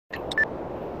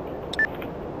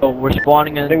So we're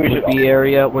spawning in the B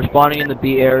area. We're spawning in the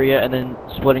B area and then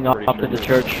splitting off to the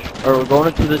church. Or we're going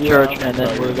into the church and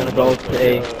then we're gonna go to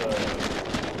A.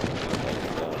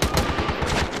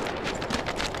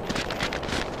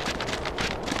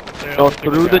 Go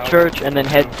through the church and then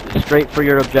head straight for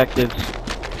your objectives.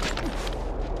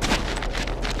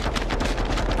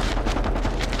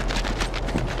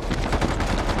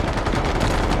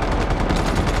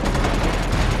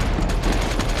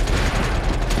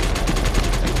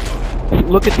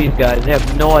 Look at these guys, they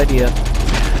have no idea.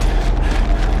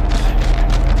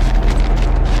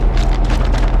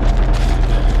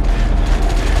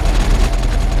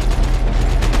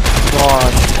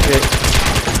 Oh, shit.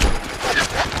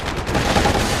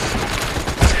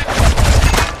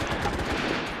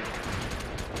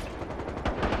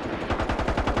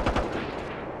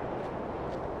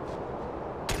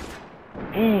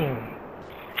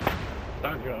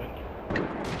 Not good.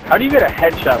 How do you get a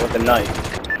headshot with a knife?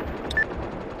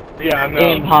 Yeah, I know.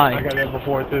 Aim high. I got that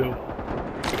before too.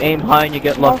 Aim high and you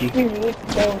get lucky. I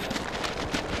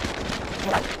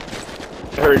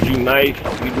heard you knife.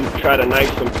 You try to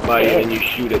knife somebody and you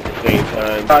shoot at the same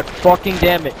time. God fucking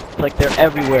damn it. It's like they're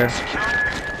everywhere.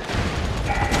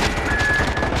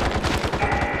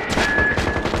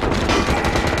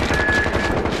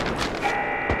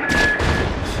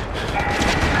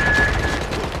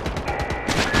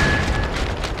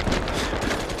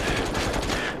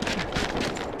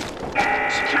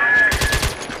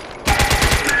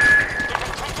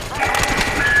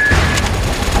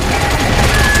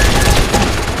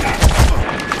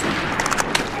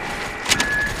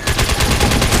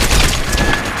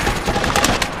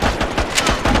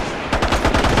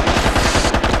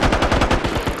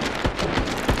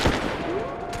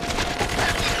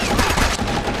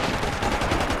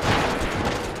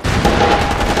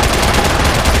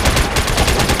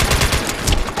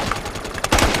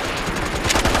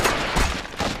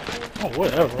 Oh,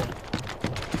 whatever.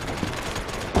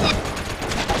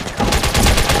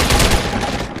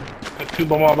 Got two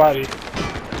by my body.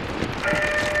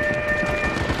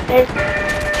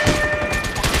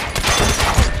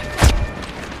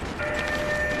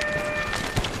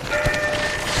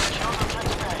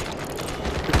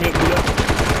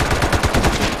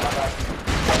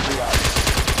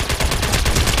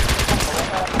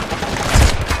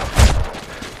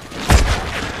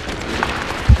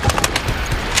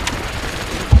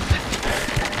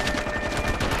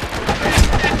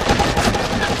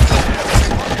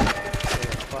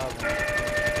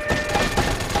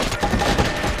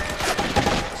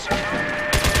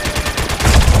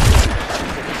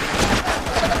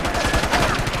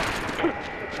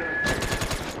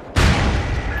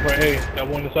 Right, hey, that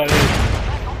one inside here.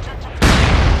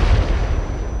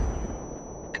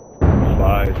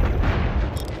 5.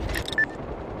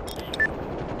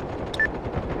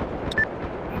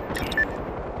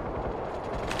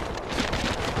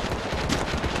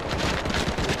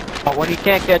 When he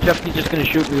can't catch up, he's just gonna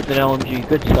shoot me with an LMG.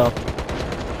 Good stuff.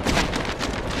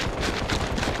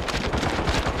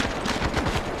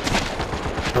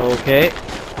 Okay.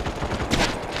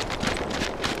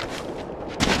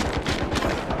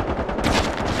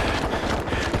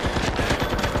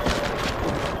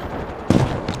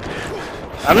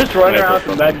 I'm just running around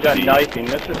with med gun knifing.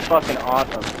 This is fucking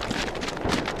awesome.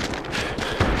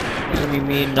 What do you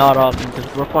mean not awesome?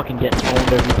 Because we're fucking getting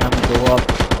owned every time we go up.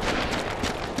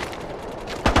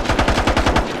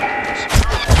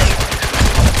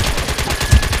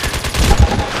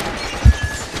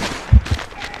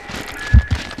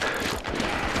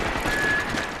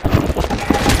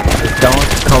 Don't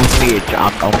come to me.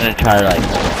 I'm gonna try to like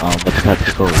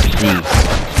let's go over C.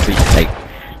 Like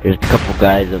there's a couple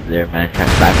guys up there, man, trying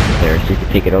to back up there, so you can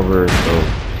take it over. So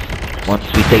once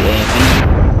we take A and B,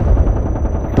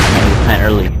 we plan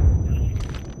early.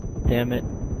 Damn it.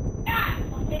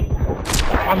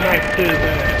 I'm nice too,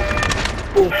 man.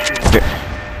 Bullshit.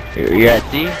 You're at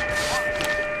C?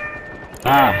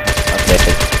 Ah,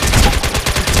 okay.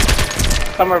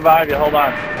 Come revive you, hold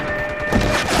on.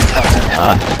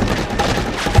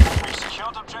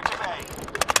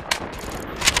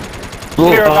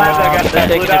 They're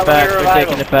taking it back, they're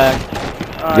taking it back.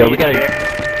 Yo, we gotta...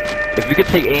 If we could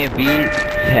take A and B,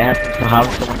 have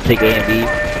someone take A and B,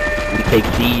 we take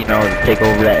C, you know, to take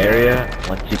over that area.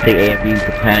 Once you take A and B, we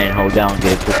can plan and hold down and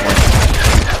get a quick one.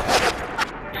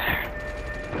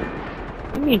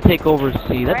 What do you mean take over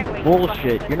C? That's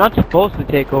bullshit. You're not supposed to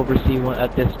take over C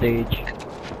at this stage.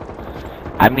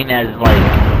 I mean, as like,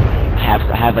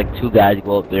 have like 2 guys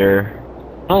go up there.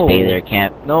 No. Stay there,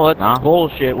 camp. No, that's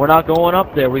bullshit. We're not going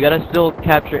up there. We gotta still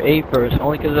capture A first,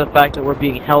 only because of the fact that we're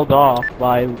being held off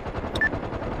by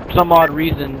some odd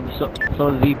reason, some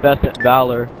of the best at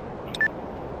Valor.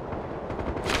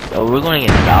 Oh, we're going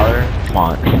against Valor? Come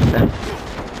on.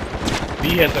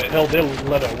 B hasn't held their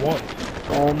letter once.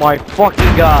 Oh my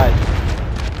fucking god!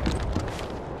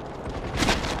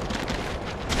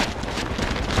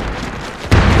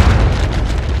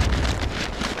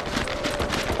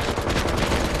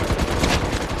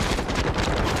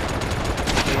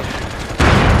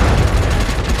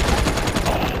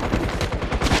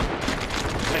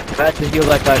 I had to heal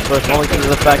that guy first, only because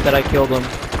of the fact that I killed him.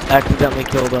 Accidentally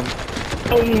killed him.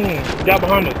 Oh, guy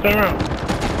behind us, turn around.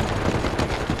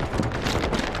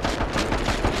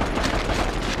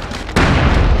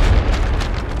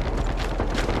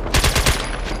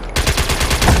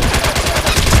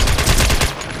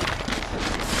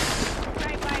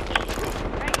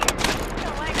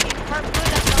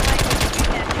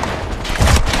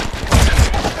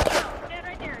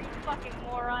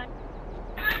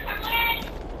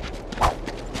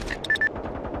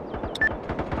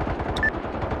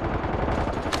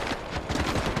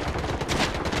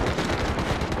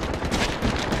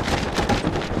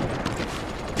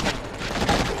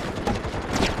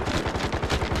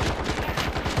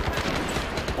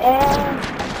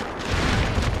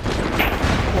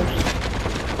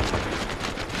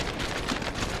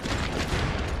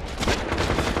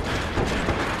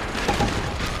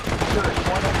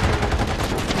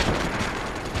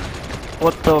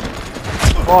 What the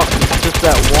fuck? It's just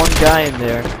that one guy in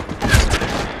there.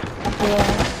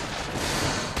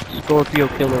 Scorpio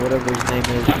Killer, whatever his name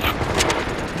is.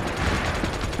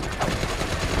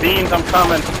 Beans, I'm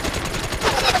coming.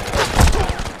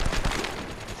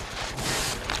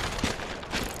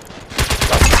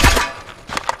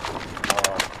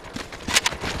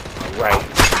 Right.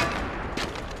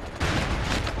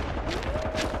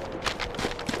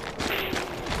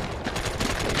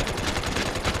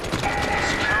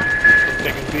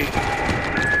 Taking B.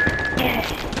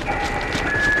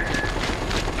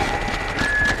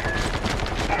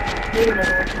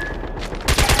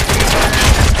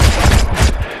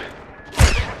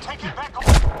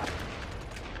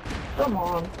 Come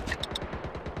on.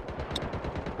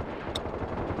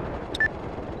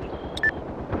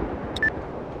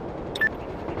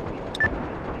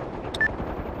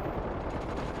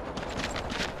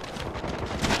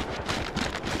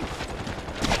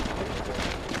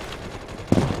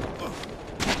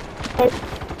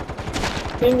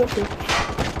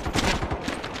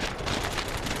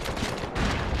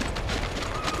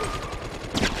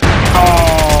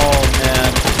 Oh man.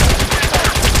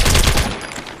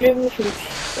 Give me food.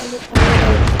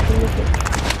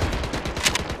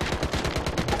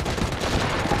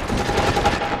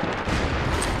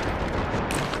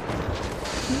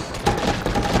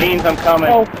 Beans, I'm coming.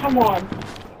 Oh, come on.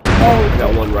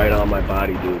 Got one right on my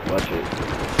body, dude. Watch it.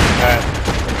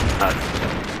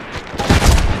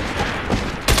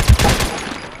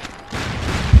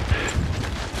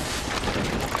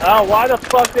 Oh, why the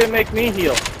fuck did it make me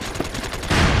heal?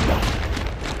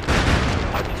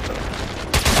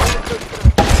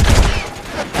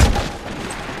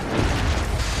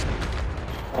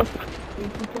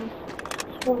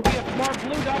 Be a smart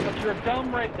blue dot, but you're a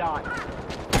dumb red dot.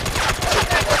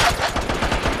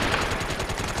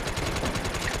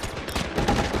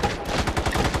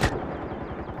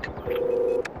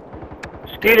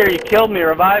 Skeeter, you killed me.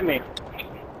 Revive me.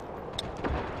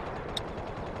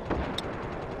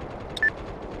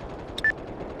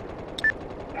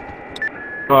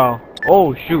 Wow.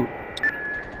 Oh shoot.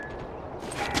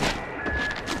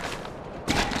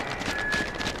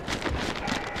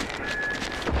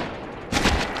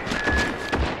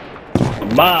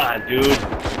 Come on, dude.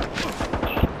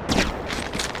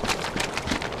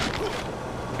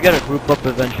 We gotta group up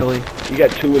eventually. You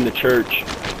got two in the church.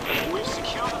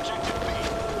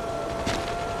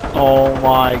 Oh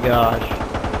my gosh.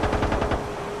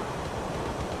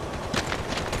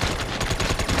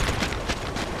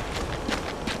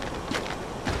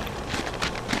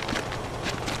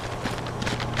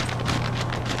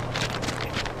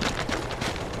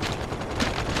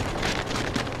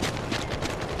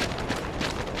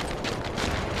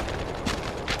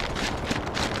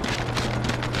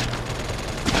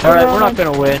 Alright, we're not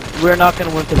gonna win. We're not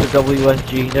gonna win because of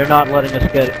WSG. They're not letting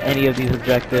us get any of these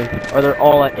objectives. Or they're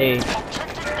all at A.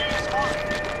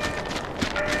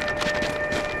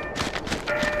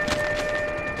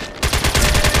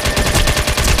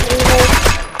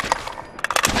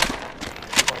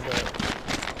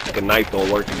 Like a knife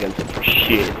don't work against it for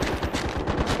shit.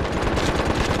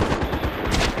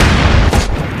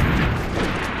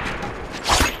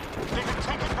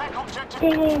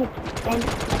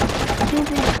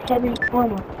 Heavy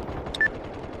armor.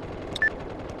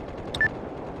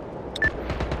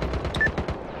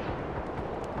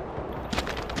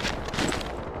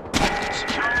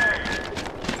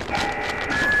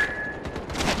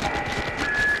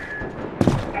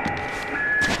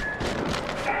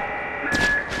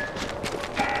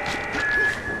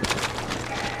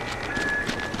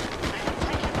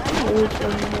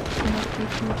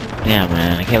 Yeah,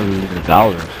 man, I can't lose the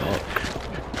Valor. So.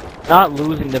 Not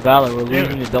losing the Valor, we're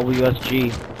losing the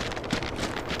WSG.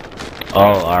 Oh,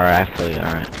 alright, I feel you,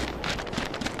 alright.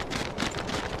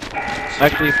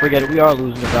 Actually, forget it, we are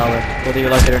losing the Valor, whether you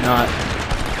like it or not.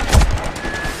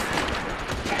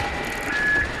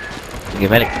 Okay,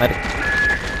 medic.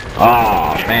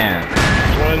 Oh, man.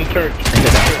 One in the church.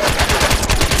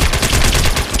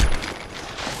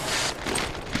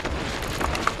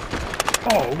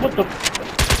 Oh, what the?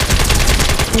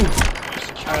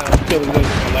 I'm killing this.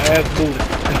 My last bullet.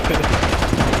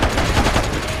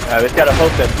 We just gotta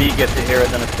hope that B gets to hear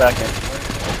it in a second.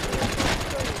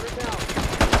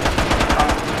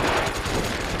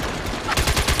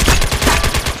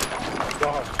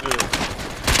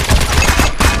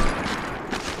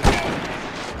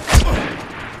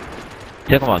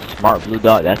 Talking about smart blue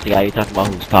dot, that's the guy you're talking about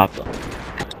who's top though.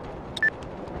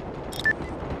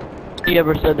 You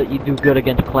ever said that you do good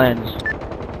against clans?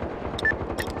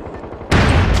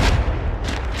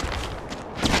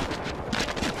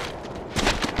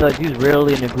 Like he's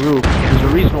rarely in a group. There's a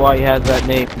reason why he has that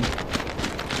name.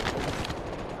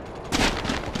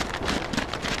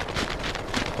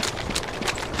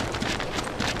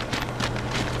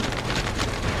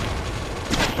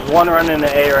 There's one running into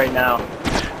A right now.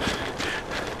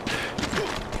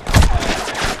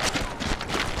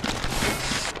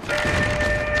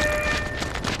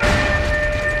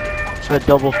 A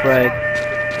double frag.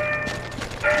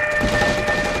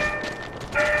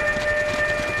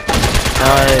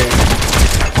 Nice.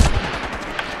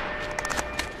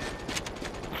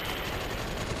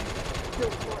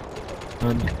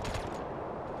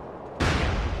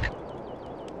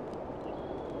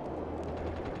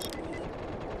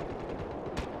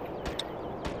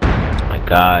 My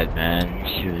god, man.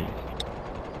 Shoot.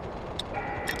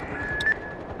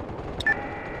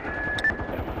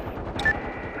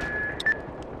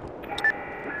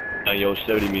 Yo,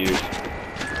 70 meters.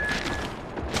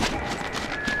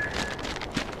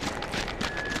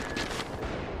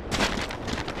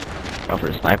 Go for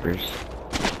the snipers.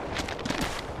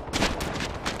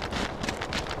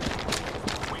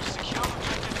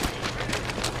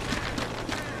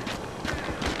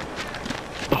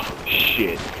 Oh,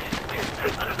 shit.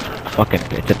 Fucking,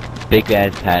 it's a big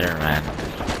ass pattern, man.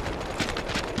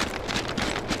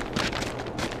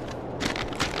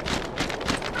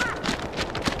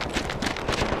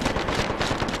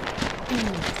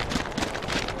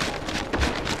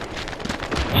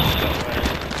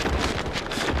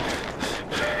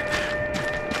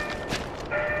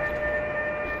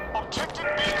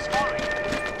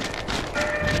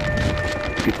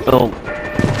 Oh.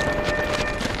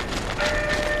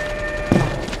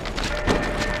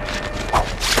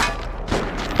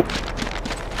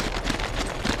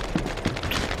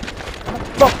 How the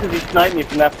fuck does he snipe me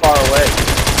from that far away?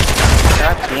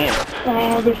 God damn.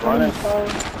 Oh, there's one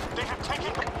inside.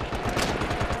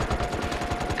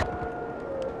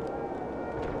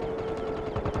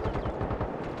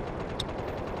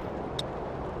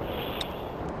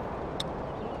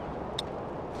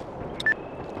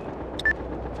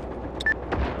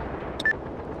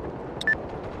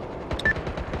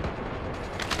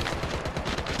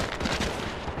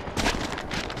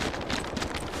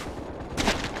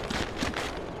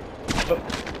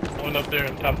 One up there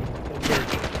on top of the church.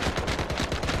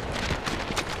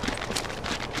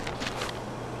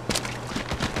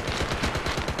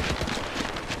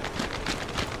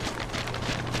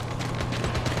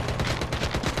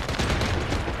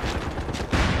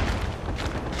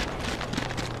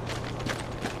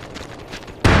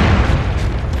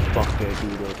 Fuck that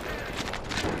dude up.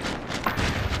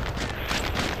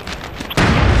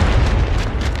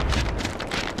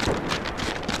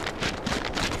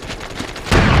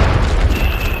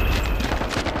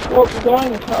 Well, the guy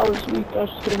in the tower's weak. I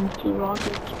just gave him 2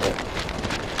 rockets, but...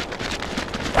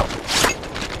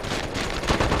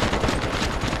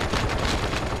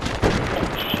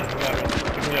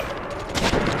 Pick me up.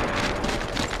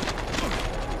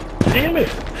 Damn it!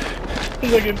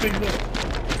 He's like getting picked up.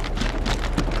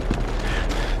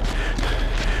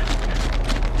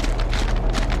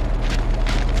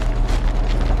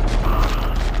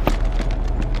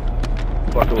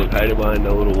 Fucker was hiding behind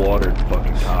that little water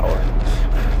fucking tower.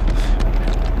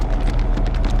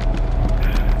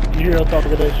 You hear on top of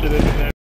that shit in there.